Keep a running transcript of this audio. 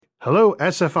Hello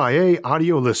SFIA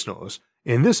audio listeners.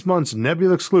 In this month's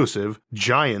Nebula exclusive,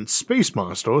 Giant Space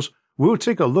Monsters, we'll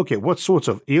take a look at what sorts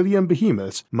of alien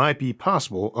behemoths might be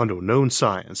possible under known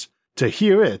science. To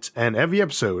hear it and every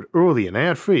episode early and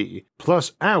ad-free,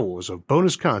 plus hours of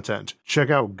bonus content, check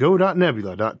out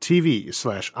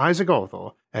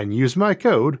go.nebula.tv/IsaacArthur and use my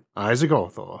code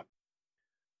IsaacArthur.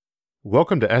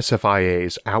 Welcome to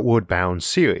SFIA's Outward Bound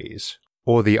series,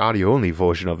 or the audio-only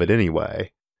version of it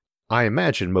anyway. I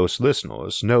imagine most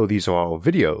listeners know these are all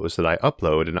videos that I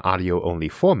upload in audio-only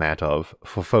format of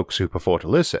for folks who prefer to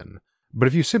listen, but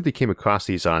if you simply came across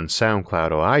these on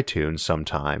SoundCloud or iTunes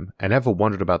sometime and ever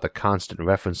wondered about the constant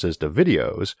references to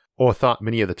videos, or thought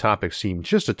many of the topics seemed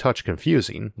just a touch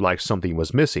confusing, like something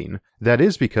was missing, that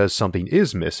is because something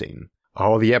is missing.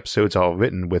 All the episodes are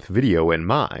written with video in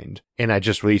mind, and I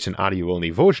just release an audio-only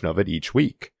version of it each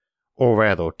week. Or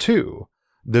rather, two.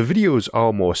 The videos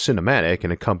are more cinematic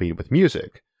and accompanied with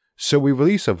music, so we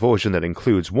release a version that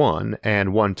includes one,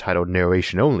 and one titled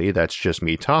Narration Only that's just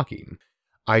me talking.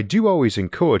 I do always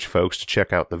encourage folks to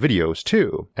check out the videos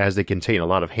too, as they contain a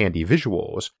lot of handy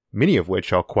visuals, many of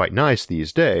which are quite nice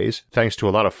these days, thanks to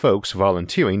a lot of folks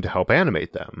volunteering to help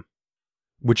animate them.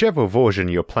 Whichever version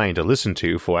you're planning to listen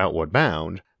to for Outward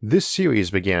Bound, this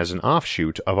series began as an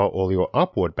offshoot of our earlier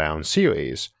Upward Bound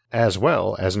series, as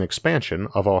well as an expansion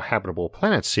of our Habitable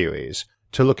Planet series,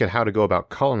 to look at how to go about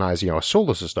colonizing our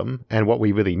solar system and what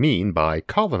we really mean by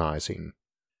colonizing.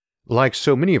 Like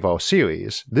so many of our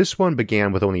series, this one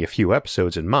began with only a few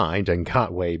episodes in mind and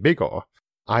got way bigger.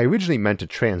 I originally meant to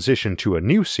transition to a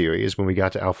new series when we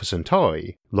got to Alpha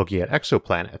Centauri, looking at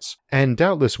exoplanets, and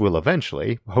doubtless will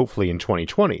eventually, hopefully in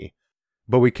 2020.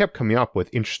 But we kept coming up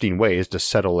with interesting ways to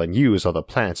settle and use other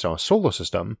planets in our solar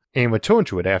system, and returned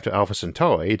to it after Alpha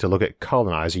Centauri to look at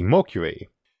colonizing Mercury.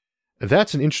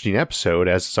 That's an interesting episode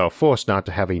as it's our first not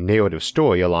to have a narrative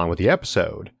story along with the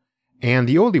episode, and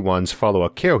the early ones follow a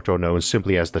character known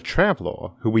simply as the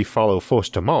Traveler, who we follow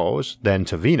first to Mars, then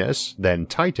to Venus, then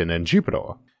Titan and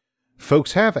Jupiter.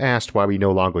 Folks have asked why we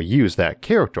no longer use that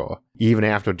character, even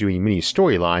after doing many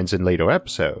storylines in later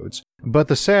episodes, but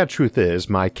the sad truth is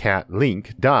my cat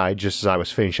Link died just as I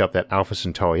was finishing up that Alpha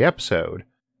Centauri episode,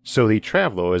 so the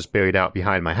Traveler is buried out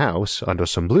behind my house under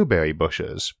some blueberry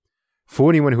bushes.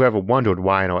 For anyone who ever wondered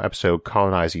why in our episode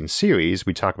Colonizing series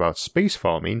we talk about space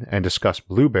farming and discuss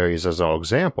blueberries as our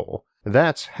example,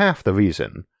 that's half the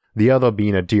reason, the other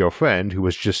being a dear friend who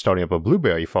was just starting up a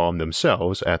blueberry farm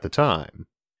themselves at the time.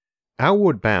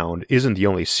 Outward Bound isn't the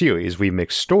only series we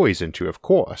mix stories into, of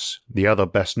course, the other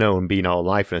best known being our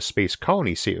Life in a Space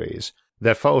Colony series,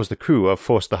 that follows the crew of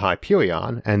first the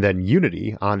Hyperion and then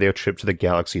Unity on their trip to the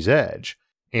galaxy's edge,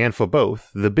 and for both,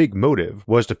 the big motive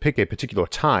was to pick a particular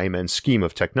time and scheme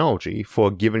of technology for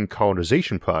a given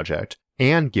colonization project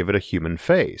and give it a human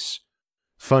face.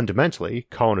 Fundamentally,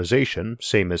 colonization,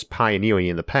 same as pioneering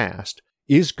in the past,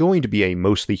 is going to be a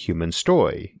mostly human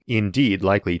story, indeed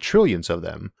likely trillions of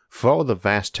them, for all the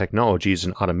vast technologies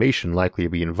and automation likely to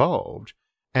be involved,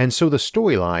 and so the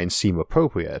storylines seem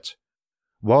appropriate.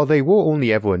 While they were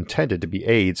only ever intended to be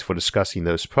aids for discussing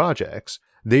those projects,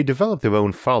 they developed their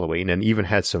own following and even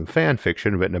had some fan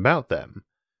fiction written about them.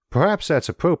 Perhaps that's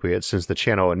appropriate since the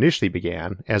channel initially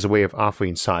began as a way of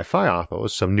offering sci-fi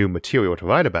authors some new material to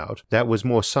write about that was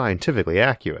more scientifically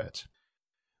accurate.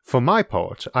 For my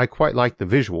part, I quite like the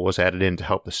visuals added in to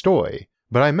help the story,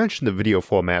 but I mentioned the video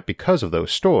format because of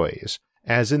those stories,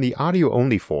 as in the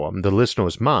audio-only form the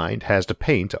listener's mind has to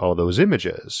paint all those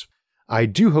images. I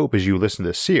do hope as you listen to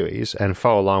this series and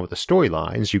follow along with the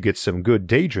storylines you get some good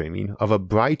daydreaming of a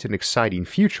bright and exciting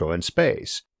future in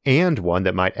space, and one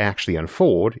that might actually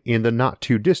unfold in the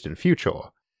not-too-distant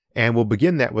future. And we'll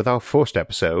begin that with our first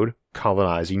episode,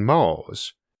 Colonizing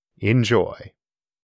Mars. Enjoy.